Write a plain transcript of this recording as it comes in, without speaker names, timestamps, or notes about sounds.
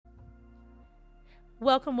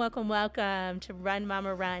Welcome, welcome, welcome to Run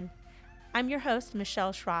Mama Run. I'm your host,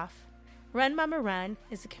 Michelle Schroff. Run Mama Run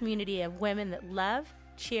is a community of women that love,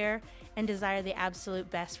 cheer, and desire the absolute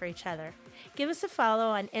best for each other. Give us a follow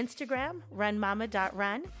on Instagram,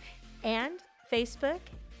 runmama.run, and Facebook,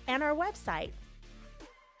 and our website.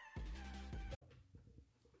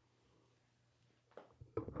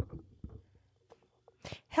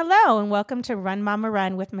 Hello, and welcome to Run Mama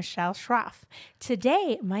Run with Michelle Schroff.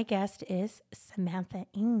 Today, my guest is Samantha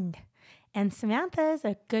Ng. And Samantha is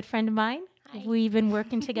a good friend of mine. Hi. We've been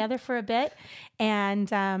working together for a bit, and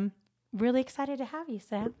really excited to have you,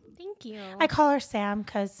 Sam. Thank you. I call her Sam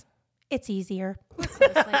because it's easier. Close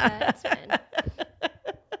like that. It's fine.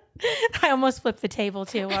 I almost flipped the table,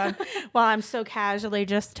 too, while I'm so casually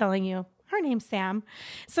just telling you. Her name's Sam.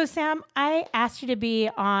 So, Sam, I asked you to be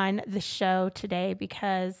on the show today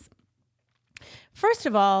because, first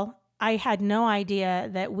of all, I had no idea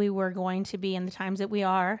that we were going to be in the times that we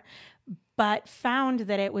are, but found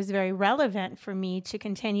that it was very relevant for me to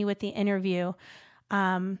continue with the interview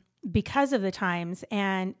because of the times.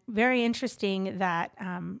 And very interesting that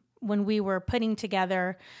when we were putting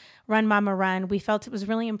together Run Mama Run, we felt it was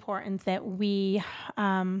really important that we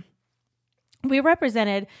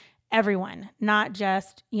represented everyone, not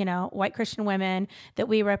just, white Christian women, that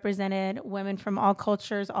we represented women from all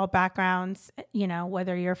cultures, all backgrounds,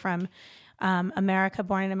 whether you're from America,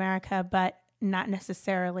 born in America, but not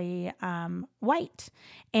necessarily white.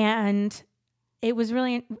 And it was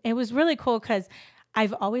really cool because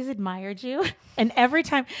I've always admired you. And every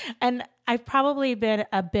time, and I've probably been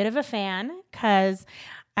a bit of a fan because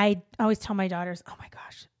I always tell my daughters, oh my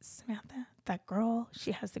gosh, Samantha, that girl,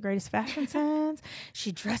 she has the greatest fashion sense.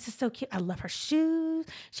 She dresses so cute. I love her shoes.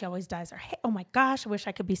 She always dyes her hair. Oh my gosh, I wish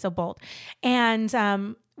I could be so bold.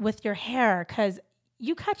 And with your hair, because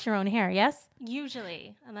you cut your own hair, yes?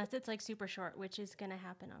 Usually, unless it's like super short, which is going to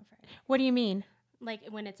happen on Friday. What do you mean? Like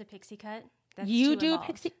when it's a pixie cut. That's You too do involved.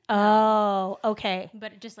 pixie? Oh, okay.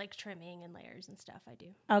 But just like trimming and layers and stuff, I do.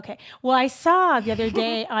 Okay. Well, I saw the other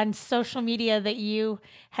day on social media that you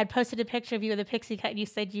had posted a picture of you with a pixie cut and you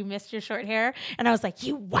said you missed your short hair. And I was like,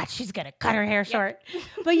 you what? She's going to cut her hair short.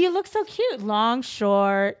 But you look so cute. Long,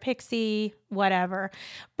 short, pixie, whatever.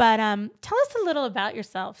 But tell us a little about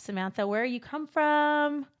yourself, Samantha. Where you come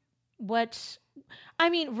from?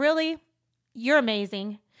 Really, you're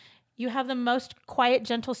amazing. You have the most quiet,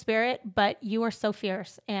 gentle spirit, but you are so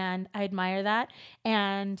fierce, and I admire that.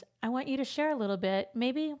 And I want you to share a little bit,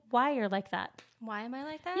 maybe why you're like that. Why am I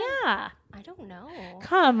like that? Yeah. I don't know.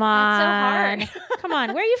 Come on. It's so hard. Come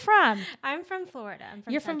on. Where are you from? I'm from Florida. I'm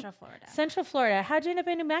from You're Central Florida. Central Florida. How'd you end up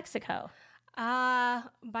in New Mexico?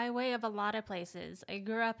 By way of a lot of places. I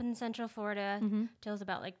grew up in Central Florida till I was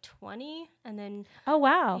about like 20, and then Oh,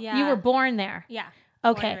 wow. Yeah. You were born there. yeah.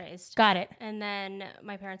 Okay. Born and raised. Got it. And then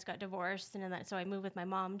my parents got divorced, and then so I moved with my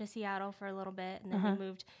mom to Seattle for a little bit, and then we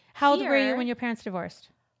moved. How old were you here. when your parents divorced?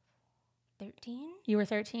 13? You were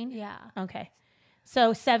 13? Yeah. Okay.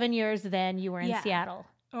 So 7 years then you were in Yeah. Seattle.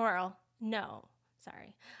 Or no,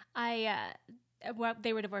 sorry.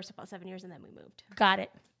 They were divorced about 7 years, and then we moved. Got it.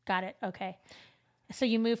 Okay. So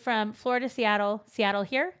you moved from Florida to Seattle. Seattle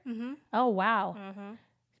here? Mm-hmm. Oh, wow. Mm-hmm.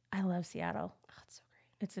 I love Seattle. Oh, it's so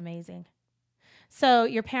great. It's amazing. So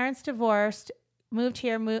your parents divorced, moved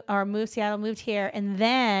here, moved Seattle, moved here, and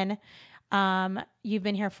then you've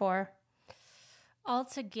been here for?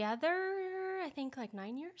 Altogether, I think like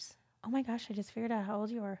 9 years. Oh my gosh, I just figured out how old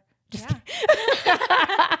you were. Yeah.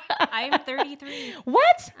 I'm 33.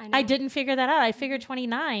 What? I know. I didn't figure that out. I figured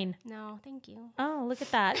 29. No, thank you. Oh, look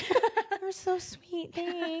at that. You're so sweet.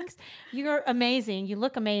 Thanks. You're amazing. You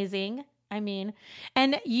look amazing.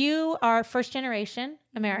 And you are first generation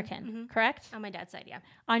American, correct? On my dad's side, yeah.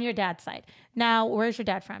 On your dad's side. Now, where's your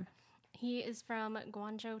dad from? He is from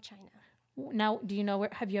Guangzhou, China. Now, do you know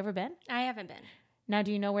where, have you ever been? I haven't been. Now,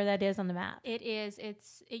 do you know where that is on the map? It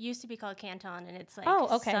used to be called Canton, and it's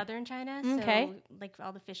like southern China. Okay. So like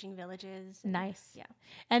all the fishing villages. Nice. Yeah.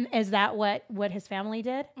 And is that what his family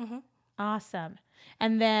did? Mm-hmm. Awesome.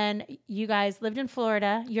 And then you guys lived in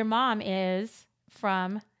Florida. Your mom is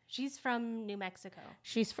from? She's from New Mexico.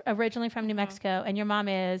 She's originally from New Mexico, and your mom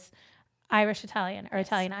is Irish-Italian or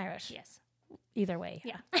Italian-Irish. Yes. Either way.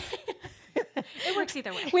 Yeah. It works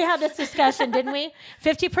either way. We had this discussion, didn't we?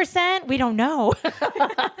 50%? We don't know.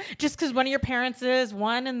 Just because one of your parents is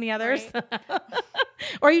one and the others. Right.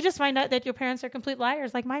 Or you just find out that your parents are complete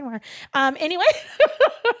liars like mine were. Anyway.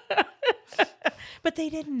 But they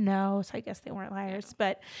didn't know, so I guess they weren't liars.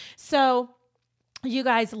 But so you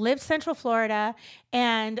guys lived Central Florida,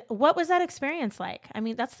 and what was that experience like? I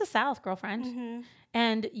mean, that's the South, girlfriend. Mm-hmm.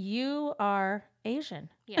 And you are Asian.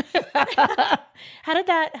 Yes. How did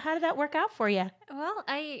that work out for you? Well,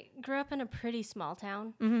 I grew up in a pretty small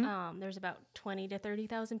town. There's about 20 to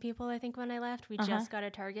 30,000 people, I think, when I left. We just got a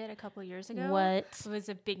Target a couple years ago. What? It was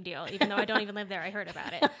a big deal. Even though I don't even live there, I heard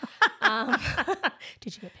about it.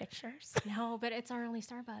 Did you get pictures? No, but it's our only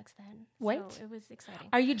Starbucks then. What? So it was exciting.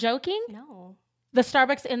 Are you joking? No. The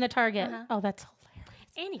Starbucks in the Target. Oh, that's hilarious.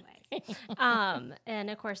 Anyway, and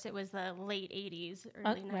of course it was the late 80s,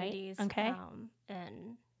 early 90s. Okay.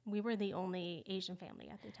 And we were the only Asian family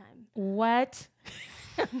at the time. What?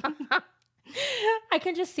 I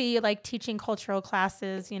can just see you like teaching cultural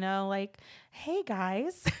classes, like, hey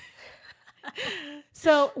guys.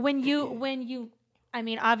 So when you, I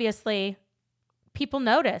mean, obviously people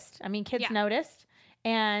noticed, kids noticed.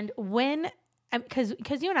 And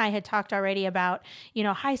because you and I had talked already about,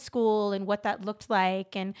 high school and what that looked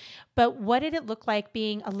like. But what did it look like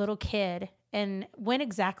being a little kid? And when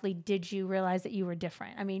exactly did you realize that you were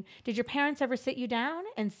different? Did your parents ever sit you down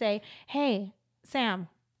and say, hey, Sam,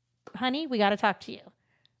 honey, we got to talk to you.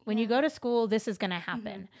 When you go to school, this is going to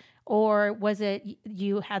happen. Or was it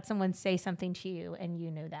you had someone say something to you and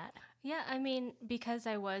you knew that? Yeah, because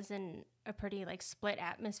I was in a pretty split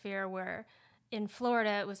atmosphere where in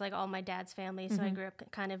Florida, it was all my dad's family. So I grew up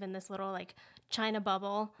kind of in this little China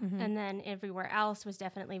bubble. And then everywhere else was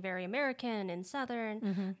definitely very American and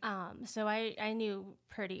Southern. So I knew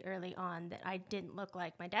pretty early on that I didn't look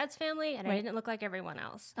like my dad's family and I didn't look like everyone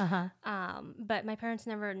else. But my parents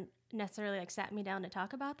never necessarily sat me down to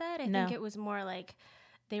talk about that. I think it was more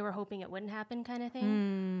they were hoping it wouldn't happen kind of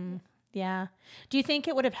thing. Yeah. Do you think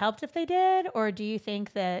it would have helped if they did? Or do you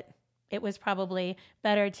think that it was probably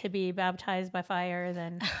better to be baptized by fire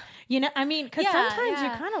than, because sometimes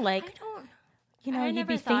you're kind of you'd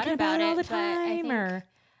be thinking about it all the time.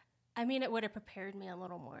 It would have prepared me a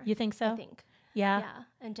little more. You think so? I think. Yeah. Yeah.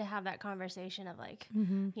 And to have that conversation of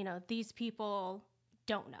these people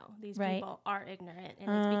don't know. These people are ignorant.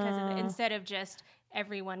 And it's because of instead of just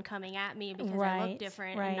everyone coming at me because I look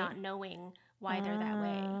different and not knowing why they're that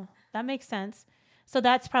way. That makes sense. So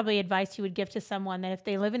that's probably advice you would give to someone that if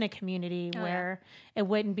they live in a community where it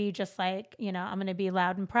wouldn't be just I'm going to be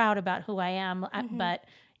loud and proud about who I am, but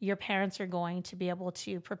your parents are going to be able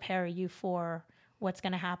to prepare you for what's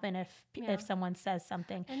going to happen if someone says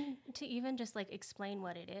something. And to even just explain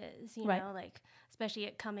what it is, especially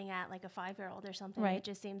it coming at a 5-year-old or something, it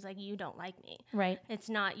just seems like you don't like me. Right. It's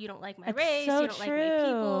not, you don't like my race, you don't like my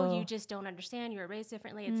people, you just don't understand, you were raised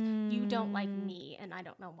differently. It's you don't like me and I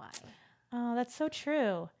don't know why. Oh, that's so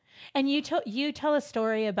true. And you tell a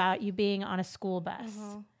story about you being on a school bus.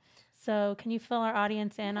 So can you fill our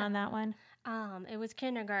audience in on that one? It was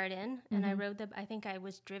kindergarten, and I think I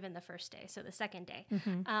was driven the first day, so the second day.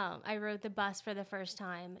 I rode the bus for the first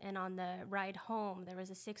time, and on the ride home, there was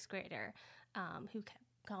a 6th grader who kept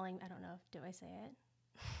calling, I don't know, do I say it?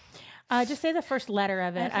 Just say the first letter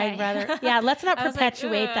of it. Okay. I'd rather, let's not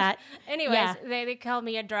perpetuate that. Anyways, they called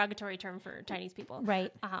me a derogatory term for Chinese people.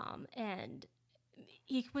 Right. And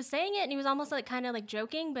he was saying it and he was almost kind of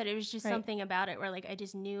joking, but it was just something about it where I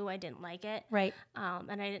just knew I didn't like it. Right.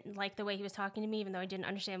 And I didn't like the way he was talking to me, even though I didn't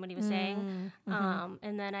understand what he was saying.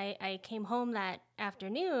 And then I came home that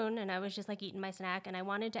afternoon and I was just eating my snack and I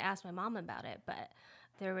wanted to ask my mom about it, but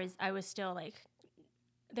I was still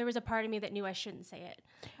there was a part of me that knew I shouldn't say it,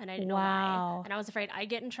 and I didn't know why. And I was afraid I'd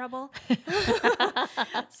get in trouble.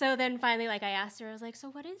 So then finally, I asked her, I was like, so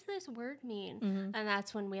what does this word mean? And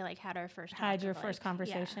that's when we had our first first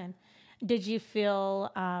conversation. Yeah. Did you feel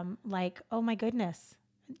oh my goodness,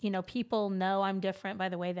 people know I'm different by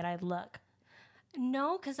the way that I look?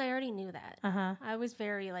 No, because I already knew that. I was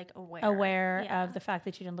very aware of the fact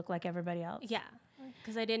that you didn't look like everybody else. Yeah,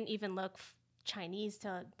 because I didn't even look Chinese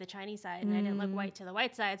to the Chinese side and I didn't look white to the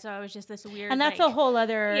white side, so I was just this weird, and that's a whole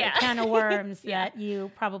other can of worms that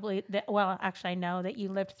you probably actually I know that you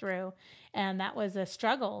lived through, and that was a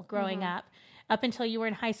struggle growing up until you were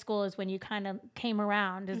in high school is when you kind of came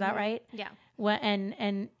around. Is that right? Yeah.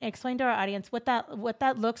 And explain to our audience what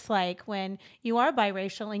that looks like when you are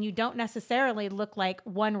biracial and you don't necessarily look like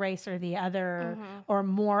one race or the other or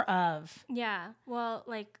more of. Yeah, well,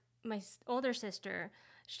 my older sister,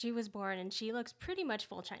 she was born and she looks pretty much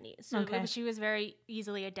full Chinese. So she was very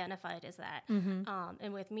easily identified as that.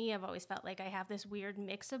 And with me, I've always felt I have this weird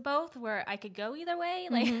mix of both where I could go either way.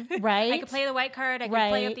 Right. I could play the white card. I could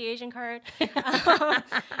play up the Asian card.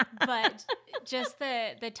 But just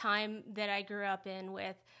the time that I grew up in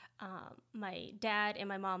with my dad and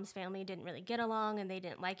my mom's family didn't really get along and they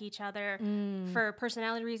didn't like each other for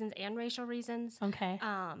personality reasons and racial reasons. Okay.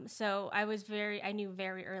 So I knew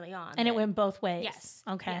very early on. And it went both ways. Yes.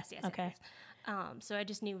 Okay. Yes. Okay. So I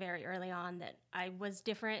just knew very early on that I was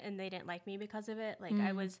different and they didn't like me because of it. Like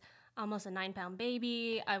I was almost a 9-pound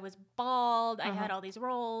baby. I was bald. I had all these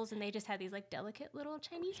rolls and they just had these like delicate little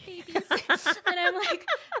Chinese babies. And I'm like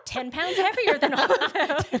 10 pounds heavier than all of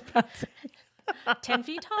them. 10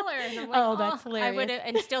 feet taller. And I'm like, Oh, that's hilarious. I would have,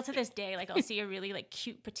 and still to this day, like I'll see a really like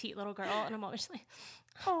cute petite little girl and I'm always like,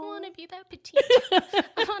 I want to be that petite.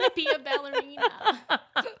 I want to be a ballerina.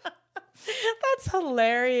 That's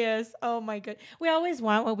hilarious. Oh my god. We always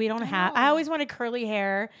want what we don't have. I always wanted curly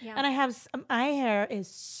hair, and I have my hair is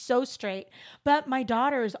so straight, but my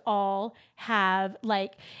daughters all have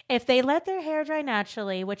like if they let their hair dry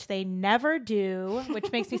naturally, which they never do,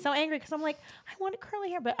 which makes me so angry because I'm like I want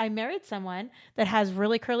curly hair, but I married someone that has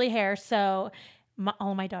really curly hair, so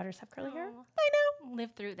all my daughters have curly hair. I know.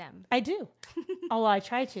 Live through them. I do. Although I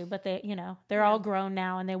try to, but they, they're all grown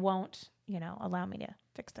now and they won't, allow me to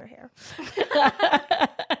fix their hair.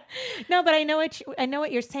 No, but I know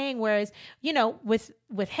what you're saying. Whereas,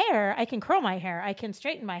 with hair, I can curl my hair, I can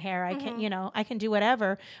straighten my hair, I can, I can do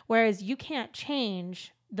whatever. Whereas you can't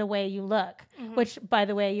change the way you look, which by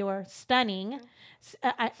the way, you're stunning.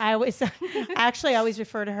 I always, actually, I always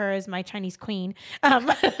refer to her as my Chinese queen.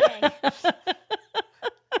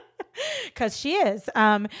 Because she is.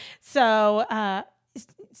 So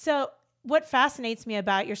what fascinates me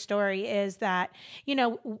about your story is that,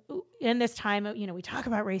 in this time, we talk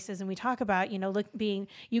about racism, we talk about,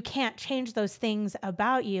 you can't change those things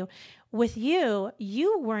about you. With you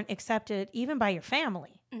weren't accepted even by your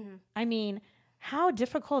family. Mm-hmm. I mean, how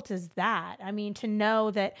difficult is that? I mean, to know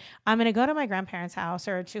that I'm going to go to my grandparents' house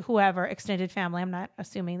or to whoever, extended family. I'm not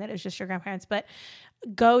assuming that it's just your grandparents, but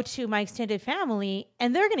go to my extended family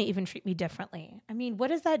and they're going to even treat me differently. I mean, what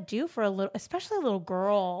does that do for especially a little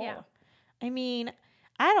girl? Yeah. I mean,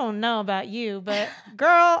 I don't know about you, but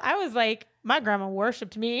girl, I was like, my grandma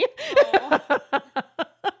worshiped me.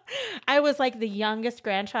 I was like the youngest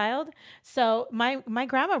grandchild. So my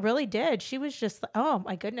grandma really did. She was just, oh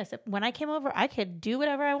my goodness. When I came over, I could do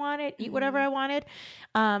whatever I wanted, eat whatever I wanted.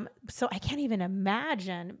 So I can't even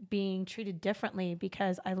imagine being treated differently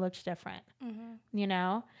because I looked different,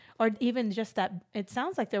 or even just that. It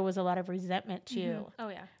sounds like there was a lot of resentment too. Oh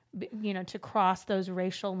yeah. To cross those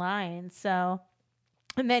racial lines. So,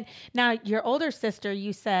 and then now your older sister,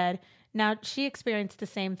 you said, now she experienced the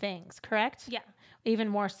same things, correct? Yeah. Even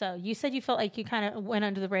more so. You said you felt like you kind of went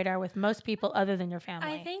under the radar with most people other than your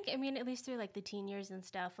family. I think, at least through like the teen years and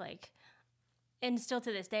stuff, like, and still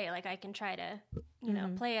to this day, like I can try to,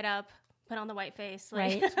 play it up, put on the white face,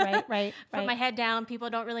 like, right. Put my head down.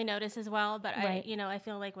 People don't really notice as well, but I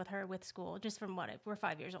feel like with her, with school, just from we're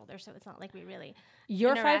 5 years older, so it's not like we really.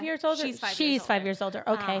 You're interact. 5 years older? She's 5 years older.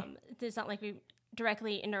 Okay. It's not like we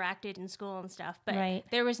directly interacted in school and stuff, but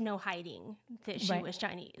there was no hiding that she was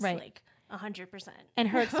Chinese. Right. Like, 100%. And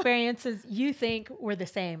her experiences, you think, were the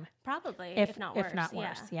same? Probably, if not worse. If not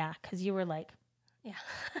worse, yeah. Because you were like, yeah.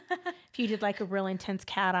 If you did like a real intense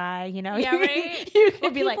cat eye, Yeah, right? you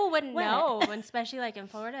could be like, people wouldn't know, especially like in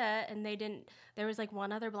Florida, and there was like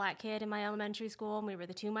one other black kid in my elementary school, and we were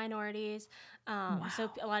the two minorities. Wow.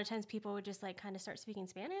 So a lot of times people would just like kind of start speaking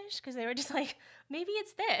Spanish because they were just like, maybe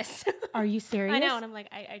it's this. Are you serious? I know, and I'm like,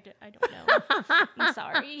 I don't know. I'm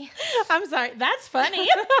sorry. I'm sorry. That's funny.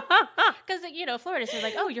 Because, Florida, so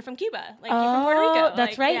like, oh, you're from Cuba. Like, you're from Puerto Rico.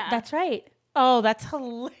 That's like, right. Yeah. That's right. Oh, that's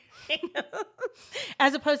hilarious.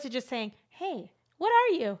 As opposed to just saying, hey, what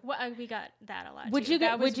are you? Well, we got that a lot. Would too. you be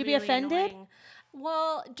really offended? Annoying.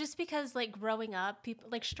 Well, just because like growing up, people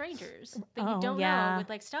like strangers that you don't know would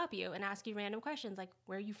like stop you and ask you random questions like,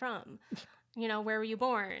 where are you from? Where were you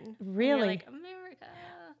born? Really? And you're like, America.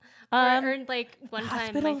 Or like one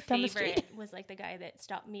time, my favorite was like the guy that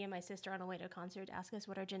stopped me and my sister on a way to a concert to ask us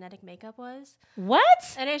what our genetic makeup was.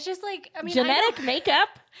 What? And it's just like, genetic makeup?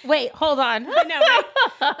 Wait, hold on. I know, right?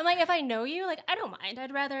 I'm like, if I know you, like, I don't mind.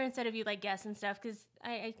 I'd rather instead of you like guess and stuff, because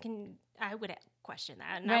I would question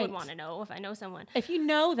that, and I would want to know if I know someone. If you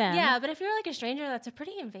know them. Yeah, but if you're like a stranger, that's a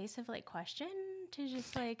pretty invasive like question to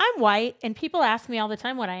just like. I'm white, and people ask me all the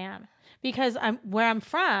time what I am. Because I'm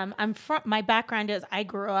from, my background is I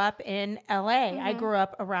grew up in LA. I grew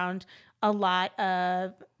up around a lot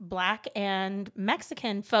of Black and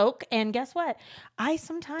Mexican folk. And guess what? I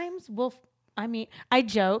sometimes I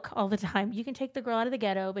joke all the time. You can take the girl out of the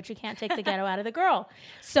ghetto, but you can't take the ghetto out of the girl.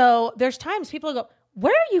 So there's times people go,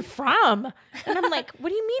 where are you from? And I'm like, what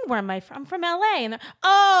do you mean, where am I from? I'm from LA. And they're,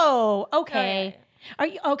 oh, okay. Are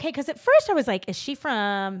you okay? Because at first I was like, is she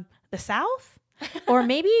from the South? Or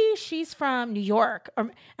maybe she's from New York.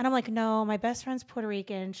 And I'm like, no, my best friend's Puerto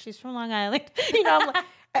Rican. She's from Long Island. I'm like,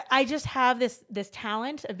 I just have this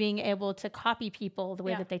talent of being able to copy people the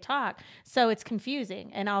way that they talk. So it's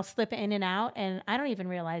confusing, and I'll slip in and out, and I don't even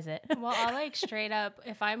realize it. Well, I'll like straight up,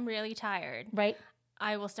 if I'm really tired, right,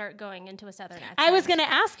 I will start going into a Southern accent. I was going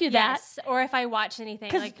to ask you that. Yes, or if I watch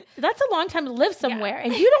anything. Like, that's a long time to live somewhere,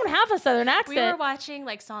 and you don't have a Southern accent. We were watching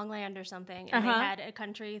like Songland or something, and they had a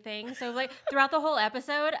country thing. So like throughout the whole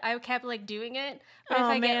episode, I kept like doing it. But if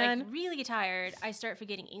I get like really tired, I start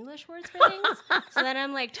forgetting English words for things. So then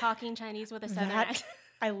I'm like talking Chinese with a Southern accent.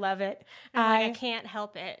 I love it. I can't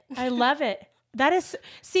help it. I love it. That is,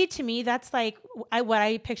 see, to me, that's like what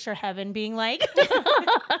I picture heaven being like.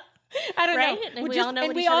 I don't know. And we all know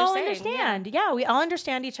what each other's saying. Understand. Yeah, we all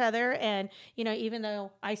understand each other. And, you know, even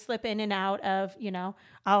though I slip in and out of, you know,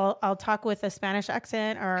 I'll talk with a Spanish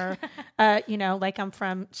accent or, you know, like I'm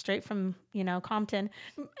straight from, you know, Compton.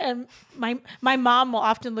 And my mom will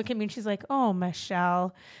often look at me and she's like, oh,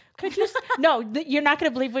 Michelle, could you, no, you're not going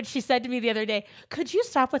to believe what she said to me the other day. Could you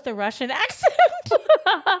stop with the Russian accent?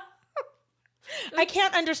 I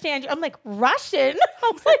can't understand you. I'm like, Russian?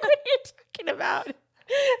 I was like, what are you talking about?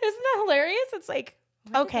 Isn't that hilarious? It's like,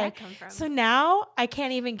 where okay. did that come from? So now I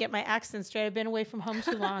can't even get my accent straight. I've been away from home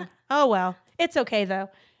too long. Oh, well, it's okay though.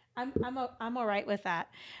 I'm all right with that.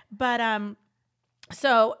 But,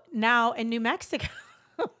 so now in New Mexico,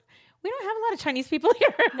 we don't have a lot of Chinese people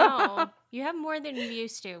here. No, you have more than you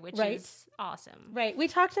used to, which is awesome. Right. We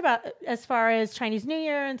talked about as far as Chinese New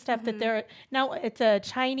Year and stuff that now it's a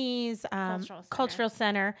Chinese cultural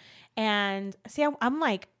center. And see, I'm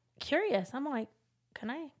like curious. I'm like, can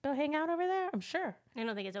I go hang out over there? I'm sure. I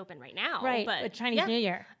don't think it's open right now. Right. But Chinese New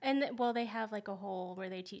Year. And well, they have like a whole where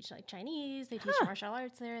they teach like Chinese. They teach martial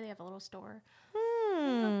arts there. They have a little store.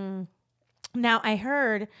 Now I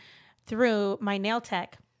heard through my nail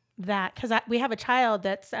tech that because we have a child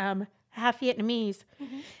that's half Vietnamese.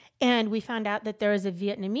 And we found out that there is a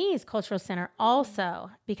Vietnamese cultural center also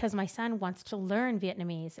because my son wants to learn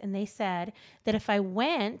Vietnamese. And they said that if I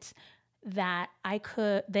went, that I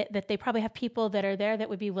could, that they probably have people that are there that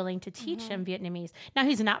would be willing to teach him Vietnamese. Now,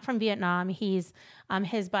 he's not from Vietnam. He's,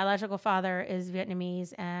 his biological father is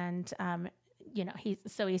Vietnamese and, you know,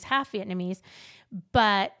 he's half Vietnamese.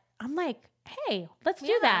 But I'm like, hey, let's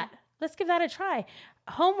do that. Let's give that a try.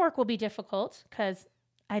 Homework will be difficult because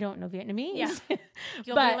I don't know Vietnamese. Yeah.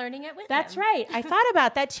 You'll be learning it with That's him. right. I thought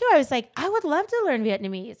about that too. I was like, I would love to learn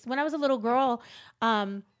Vietnamese. When I was a little girl,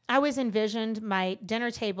 I always envisioned my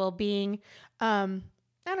dinner table being, I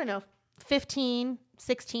don't know, 15,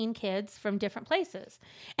 16 kids from different places.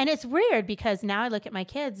 And it's weird because now I look at my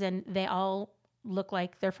kids and they all look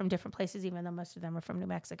like they're from different places, even though most of them are from New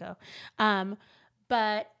Mexico.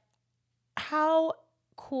 But how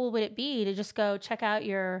cool would it be to just go check out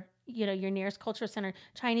your nearest cultural center,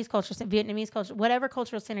 Chinese culture center, Vietnamese culture, whatever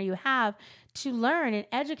cultural center you have, to learn and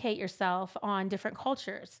educate yourself on different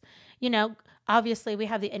cultures. You know, obviously we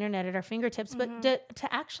have the internet at our fingertips, but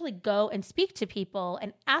to actually go and speak to people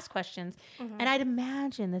and ask questions. And I'd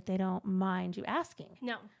imagine that they don't mind you asking.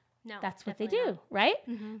 No, that's what they do, right?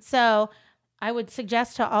 So I would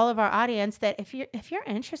suggest to all of our audience that if you're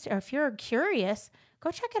interested or if you're curious,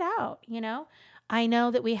 go check it out. You know, I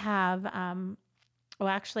know that we have, well,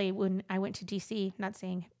 actually, when I went to DC, not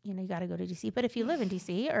saying, you know, you got to go to DC, but if you live in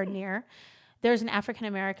DC or near, there's an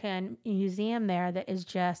African-American museum there that is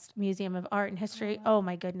just Museum of Art and History. Oh,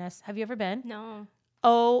 my goodness. Have you ever been? No.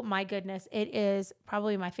 Oh, my goodness. It is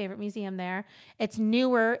probably my favorite museum there. It's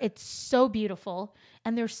newer. It's so beautiful.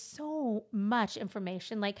 And there's so much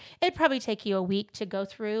information. Like, it'd probably take you a week to go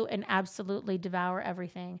through and absolutely devour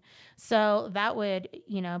everything. So that would,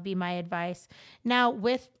 you know, be my advice. Now,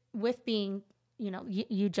 with being, you know,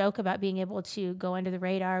 you joke about being able to go under the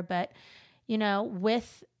radar, but, you know,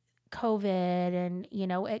 with COVID and, you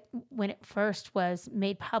know, when it first was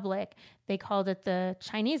made public, they called it the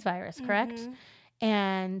Chinese virus, correct?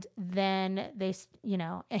 And then they, you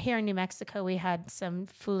know, here in New Mexico, we had some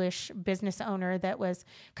foolish business owner that was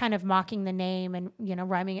kind of mocking the name and, you know,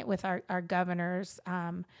 rhyming it with our governor's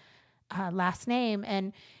last name.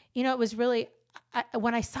 And, you know, it was really,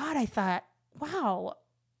 when I saw it, I thought, wow,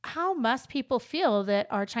 how must people feel that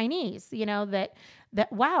are Chinese, you know, that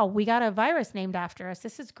wow, we got a virus named after us.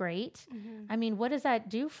 This is great. I mean, what does that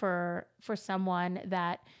do for someone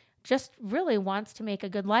that just really wants to make a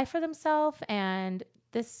good life for themselves? And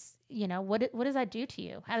this, you know, what does that do to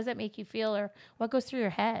you? How does that make you feel, or what goes through your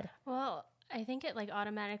head? Well, I think it like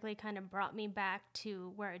automatically kind of brought me back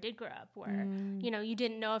to where I did grow up, where, you know, you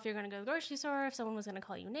didn't know if you're going to go to the grocery store, if someone was going to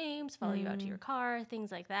call you names, follow you out to your car,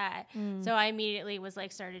 things like that. So I immediately was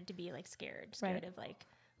like, started to be like scared of like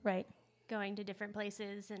going to different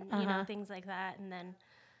places and, you know, things like that. And then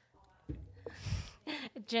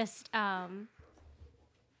just sorry,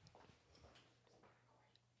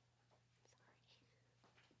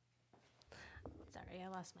 I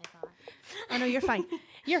lost my thought. Oh no, you're fine.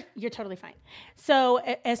 You're totally fine. So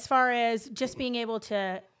as far as just being able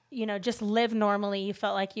to, just live normally, you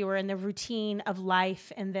felt like you were in the routine of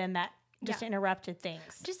life, and then that just interrupted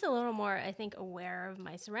things. Just a little more, I think, aware of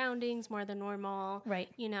my surroundings more than normal. Right.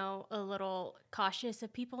 A little cautious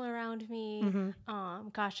of people around me.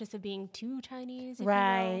 Cautious of being too Chinese.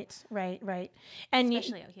 Right. And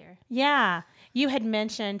especially out here. Yeah. You had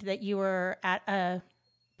mentioned that you were at a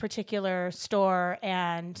particular store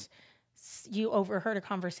and you overheard a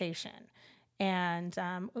conversation. And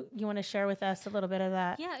you want to share with us a little bit of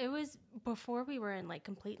that? Yeah, it was before we were in like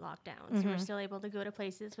complete lockdown. So we were still able to go to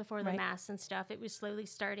places before the masks and stuff. It was slowly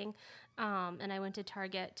starting. And I went to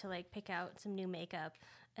Target to like pick out some new makeup.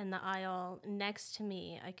 And the aisle next to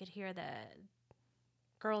me, I could hear the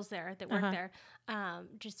girls there that work there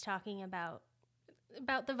just talking about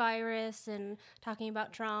the virus and talking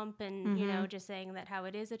about Trump and, just saying that how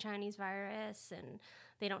it is a Chinese virus and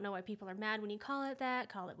they don't know why people are mad when you call it that.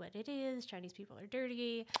 Call it what it is. Chinese people are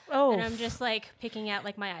dirty. Oh. And I'm just like picking out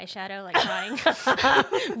like my eyeshadow, like crying.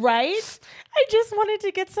 Right? I just wanted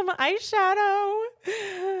to get some eyeshadow.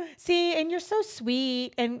 See, and you're so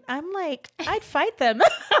sweet. And I'm like, I'd fight them.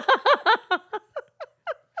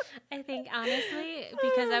 I think honestly,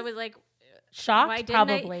 because I was like, shocked,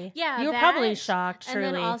 probably. Yeah, you were probably shocked. Truly.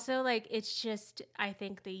 And then also, like, it's just I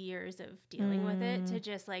think the years of dealing with it to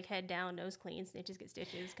just like head down, nose clean, snitches get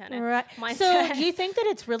stitches, kind of mindset. So, do you think that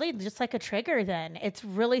it's really just like a trigger? Then it's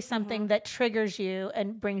really something that triggers you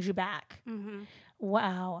and brings you back.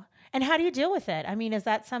 Wow. And how do you deal with it? I mean, is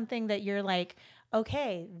that something that you're like,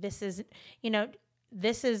 okay, this is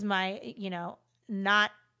my,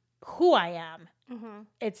 not who I am.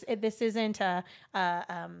 This isn't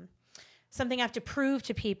something I have to prove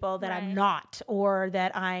to people that I'm not, or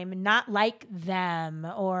that I'm not like them.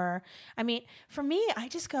 Or, I mean, for me, I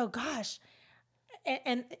just go, gosh,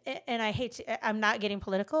 and I hate to, I'm not getting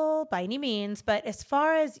political by any means, but as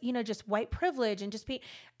far as, just white privilege and just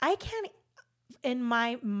I can't, in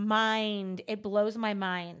my mind, it blows my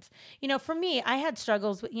mind. For me, I had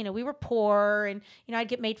struggles with, we were poor and, I'd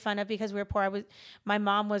get made fun of because we were poor. My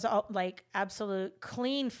mom was all, like absolute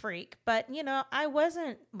clean freak, but I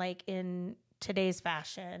wasn't like in today's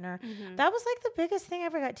fashion or that was like the biggest thing I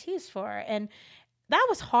ever got teased for. And that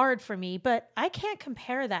was hard for me, but I can't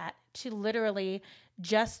compare that to literally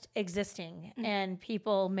just existing and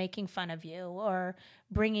people making fun of you or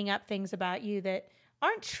bringing up things about you that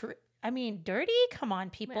aren't true. I mean, dirty? Come on,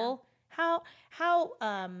 people. Yeah.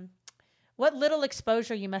 What little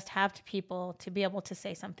exposure you must have to people to be able to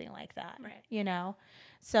say something like that, right?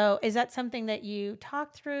 So is that something that you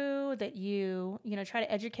talk through, that you try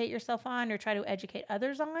to educate yourself on or try to educate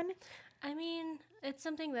others on? I mean, it's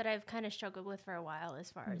something that I've kind of struggled with for a while as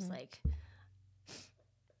far as like,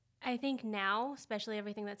 I think now, especially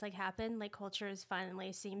everything that's like happened, like culture is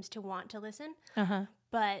finally seems to want to listen.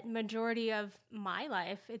 But majority of my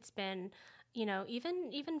life, it's been,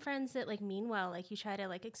 even friends that like mean well, like you try to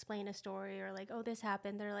like explain a story or like, oh, this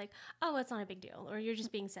happened. They're like, oh, it's not a big deal. Or you're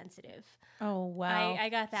just being sensitive. Oh, wow. I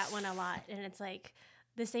got that one a lot. And it's like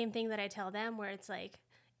the same thing that I tell them where it's like,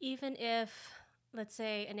 even if, let's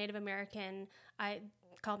say a Native American, I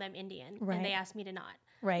call them Indian and they ask me to not.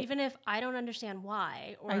 Right. Even if I don't understand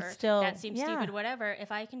why or that seems stupid, whatever,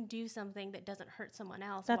 if I can do something that doesn't hurt someone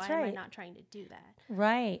else, why am I not trying to do that?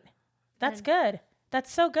 Right. That's good.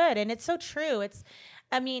 That's so good. And it's so true.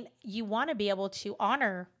 You want to be able to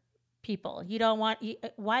honor people. You don't want,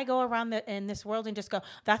 why go around in this world and just go,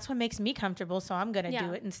 that's what makes me comfortable, so I'm going to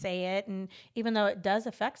do it and say it. And even though it does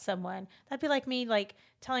affect someone, that'd be like me, like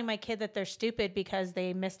telling my kid that they're stupid because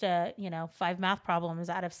they missed 5 math problems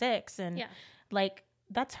out of 6. And like,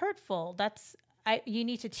 that's hurtful. You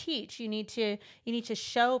need to teach. You need to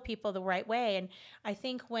show people the right way. And I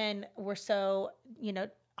think when we're so,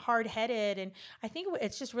 hard-headed, and I think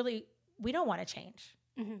it's just really, we don't want to change.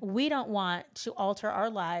 We don't want to alter our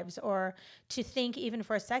lives or to think even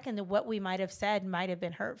for a second that what we might have said might have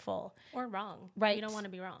been hurtful. Or wrong. Right. You don't want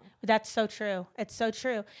to be wrong. That's so true. It's so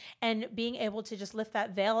true. And being able to just lift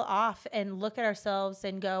that veil off and look at ourselves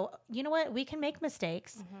and go, you know what? We can make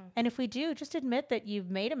mistakes. And if we do, just admit that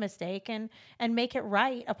you've made a mistake and make it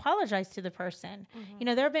right. Apologize to the person.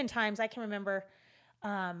 There have been times I can remember,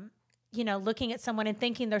 looking at someone and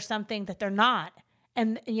thinking there's something that they're not.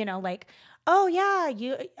 And, like, oh yeah,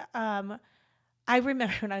 I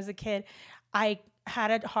remember when I was a kid, I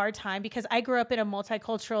had a hard time because I grew up in a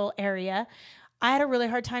multicultural area. I had a really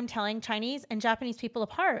hard time telling Chinese and Japanese people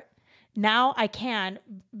apart. now I can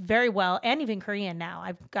very well, and even Korean now.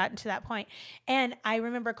 I've gotten to that point. And I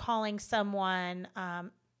remember calling someone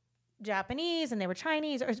Japanese and they were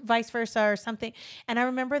Chinese or vice versa or something. And I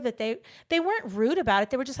remember that they weren't rude about it.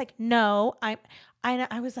 They were just like, no, I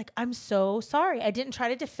was like, I'm so sorry. I didn't try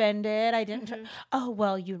to defend it. I didn't try, oh,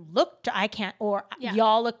 well, you looked, I can't, or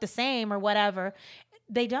y'all look the same or whatever.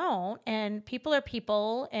 They don't. And people are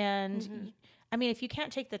people. And I mean, if you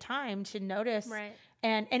can't take the time to notice, right.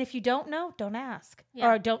 and if you don't know, don't ask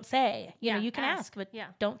or don't say. You know, you can ask, but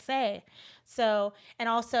don't say. So, and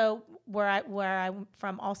also where I'm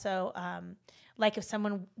from, also like if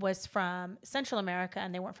someone was from Central America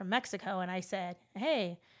and they weren't from Mexico, and I said,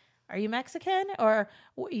 "Hey, are you Mexican or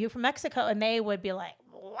are you from Mexico?" And they would be like,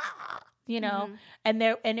 "Wow," you know, and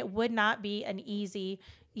it would not be an easy,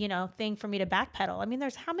 you know, thing for me to backpedal. I mean,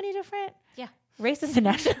 there's how many different races and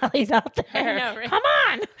nationalities out there. I know, right? Come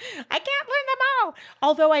on, I can't learn them all.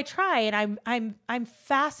 Although I try, and I'm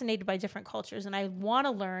fascinated by different cultures, and I want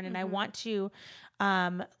to learn, and I want to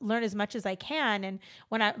learn as much as I can. And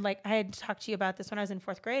when I had talked to you about this when I was in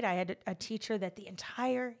 4th grade, I had a teacher that the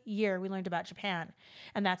entire year we learned about Japan,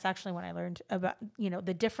 and that's actually when I learned about, you know,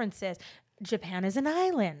 the differences. Japan is an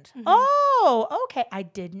island. Oh, okay. I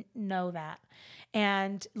didn't know that.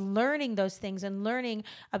 And learning those things and learning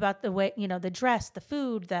about the way, you know, the dress, the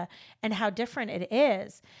food, and how different it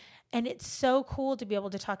is. And it's so cool to be able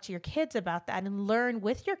to talk to your kids about that and learn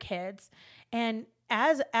with your kids. And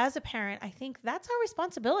as a parent, I think that's our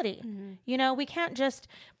responsibility. You know, we can't just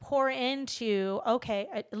pour into, okay,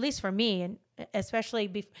 at least for me, and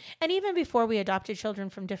especially, and even before we adopted children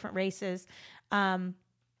from different races,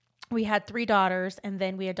 we had 3 daughters, and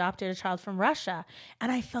then we adopted a child from Russia. And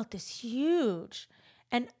I felt this huge,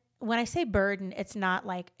 and when I say burden, it's not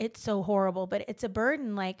like it's so horrible, but it's a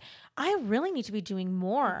burden. Like, I really need to be doing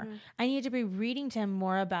more. I need to be reading to him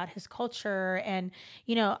more about his culture. And,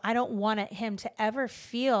 you know, I don't want him to ever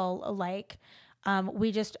feel like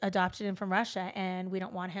we just adopted him from Russia and we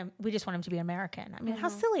don't want him. We just want him to be American. I mean, how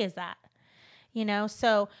silly is that? You know,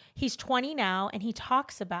 so he's 20 now, and he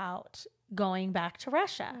talks about going back to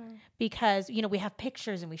Russia because, you know, we have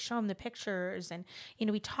pictures and we show him the pictures, and, you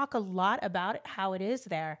know, we talk a lot about it, how it is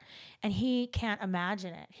there, and he can't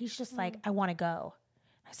imagine it. He's just like, I want to go.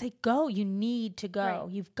 I say, go, you need to go.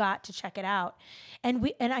 Right. You've got to check it out. And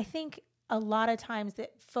I think a lot of times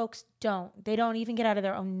that folks they don't even get out of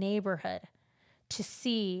their own neighborhood to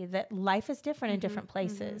see that life is different in different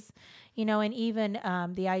places, you know, and even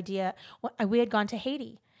the idea, we had gone to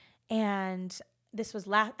Haiti, and this was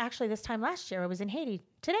actually this time last year. I was in Haiti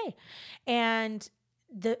today, and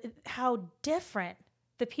how different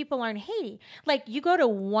the people are in Haiti. Like, you go to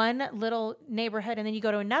one little neighborhood and then you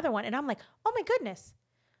go to another one, and I'm like, oh my goodness,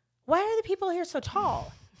 why are the people here so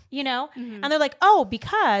tall? You know, and they're like, oh,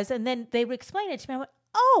 because, and then they would explain it to me. I went,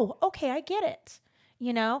 oh, okay, I get it.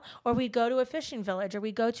 You know, or we'd go to a fishing village, or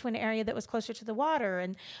we'd go to an area that was closer to the water,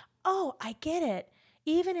 and oh, I get it.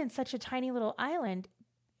 Even in such a tiny little island,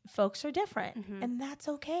 folks are different, and that's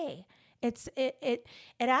okay. It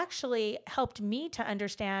actually helped me to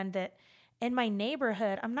understand that in my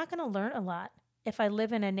neighborhood, I'm not going to learn a lot if I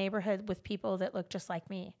live in a neighborhood with people that look just like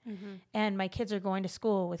me, and my kids are going to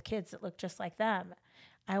school with kids that look just like them.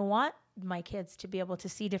 I want my kids to be able to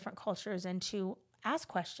see different cultures and to ask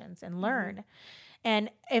questions and learn.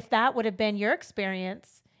 And if that would have been your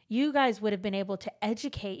experience, you guys would have been able to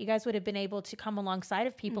educate. You guys would have been able to come alongside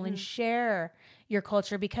of people and share your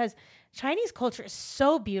culture, because Chinese culture is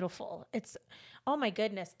so beautiful. It's, oh my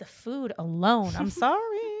goodness, the food alone. I'm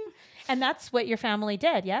sorry. And that's what your family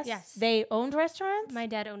did, yes? Yes. They owned restaurants? My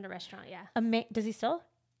dad owned a restaurant, yeah. Does he still?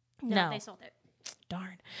 No, they sold it.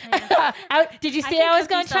 Darn. Did you see I was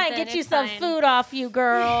going to try and get you some food off you,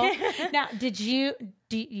 girl. Now, do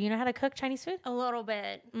you know how to cook Chinese food? A little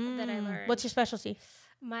bit that I learned. What's your specialty?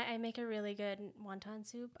 I make a really good wonton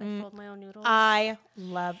soup. I fold my own noodles. I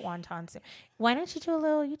love wonton soup. Why don't you do a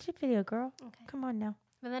little YouTube video, girl? Okay. Come on now.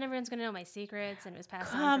 But then everyone's going to know my secrets, and it was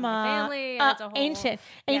passed on from my family. And it's a whole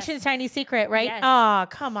ancient Chinese secret, right? Yes. Oh,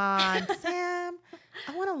 come on, Sam.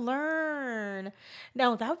 I want to learn.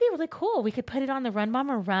 No, that would be really cool. We could put it on the Run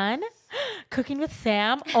Mama Run. Cooking with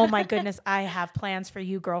Sam. Oh my goodness. I have plans for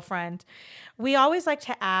you, girlfriend. We always like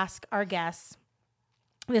to ask our guests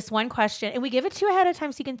this one question, and we give it to you ahead of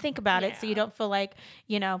time so you can think about it, so you don't feel like,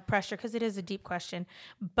 pressure, because it is a deep question.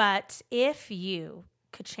 But if you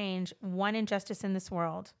could change one injustice in this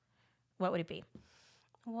world, what would it be?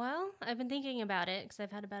 Well, I've been thinking about it because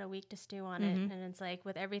I've had about a week to stew on it. And it's like,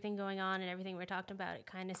 with everything going on and everything we're talking about, it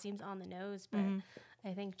kind of seems on the nose. But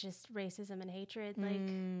I think just racism and hatred,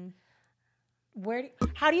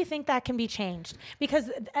 How do you think that can be changed? Because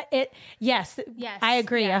yes, Yes, I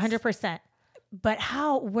agree yes. 100%. But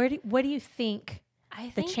what do you think I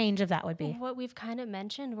the think change of that would be? what we've kind of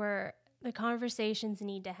mentioned were the conversations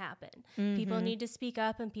need to happen. People need to speak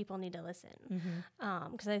up and people need to listen.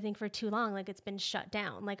 Because I think for too long, like, it's been shut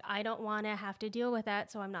down. Like, I don't want to have to deal with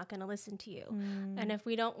that, so I'm not going to listen to you. And if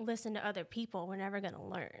we don't listen to other people, we're never going to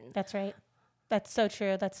learn. That's right. That's so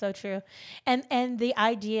true. That's so true. And the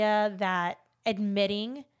idea that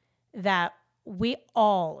admitting that we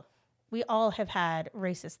all have had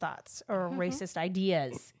racist thoughts or racist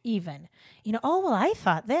ideas even. Oh, well, I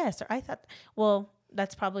thought this, or I thought, well,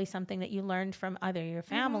 that's probably something that you learned from either your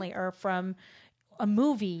family or from a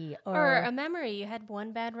movie or a memory. You had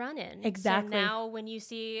one bad run-in. Exactly. So now when you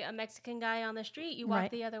see a Mexican guy on the street, you walk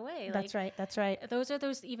the other way. That's right. That's right. Those are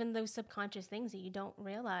those subconscious things that you don't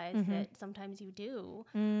realize that sometimes you do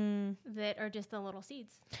that are just the little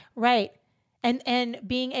seeds. Right. And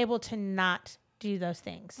being able to not do those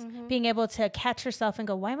things, being able to catch yourself and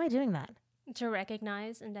go, why am I doing that? To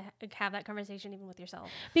recognize and to have that conversation even with yourself.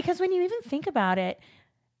 Because when you even think about it,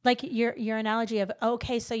 like your analogy of,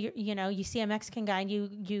 okay, so you see a Mexican guy and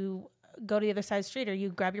you go to the other side of the street or you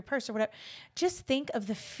grab your purse or whatever. Just think of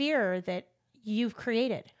the fear that you've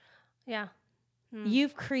created. Yeah.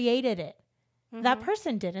 You've created it. That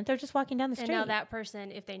person didn't. They're just walking down the street. And now that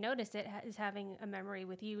person, if they notice it, is having a memory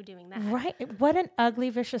with you doing that. Right. What an ugly,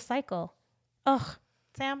 vicious cycle. Ugh,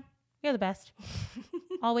 Sam, you're the best.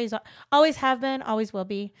 Always have been, always will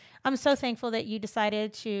be. I'm so thankful that you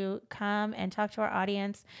decided to come and talk to our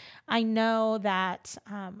audience. I know that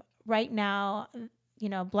right now,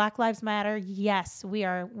 Black Lives Matter. Yes, we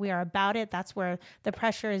are about it. That's where the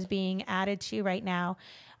pressure is being added to right now.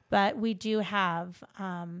 But we do have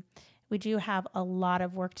a lot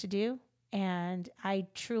of work to do. And I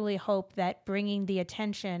truly hope that bringing the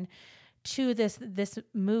attention to this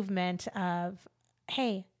movement of,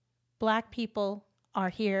 hey, Black people are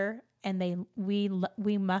here and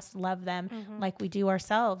we must love them like we do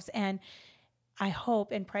ourselves. And I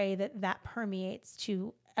hope and pray that permeates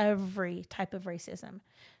to every type of racism.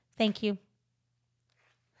 Thank you.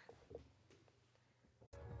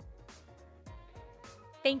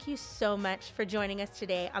 Thank you so much for joining us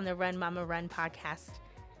today on the Run Mama Run podcast.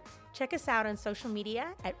 Check us out on social media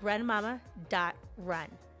at runmama.run.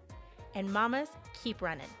 And mamas, keep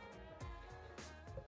running.